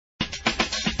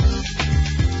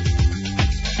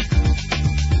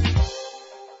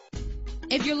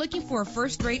If you're looking for a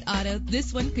first-rate auto,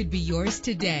 this one could be yours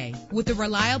today. With a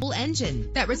reliable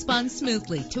engine that responds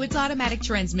smoothly to its automatic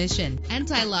transmission,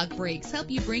 anti-lock brakes help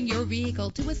you bring your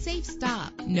vehicle to a safe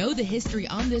stop. Know the history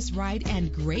on this ride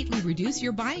and greatly reduce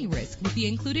your buying risk with the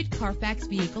included Carfax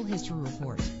Vehicle History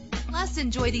Report. Plus,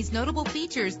 enjoy these notable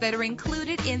features that are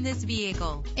included in this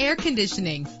vehicle: air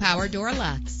conditioning, power door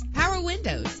locks, power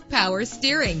windows, power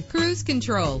steering, cruise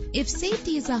control. If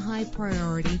safety is a high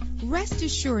priority, rest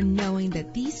assured knowing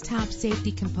that these top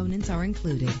safety components are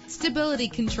included. Stability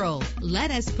control.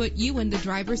 Let us put you in the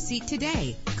driver's seat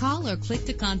today. Call or click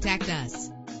to contact us.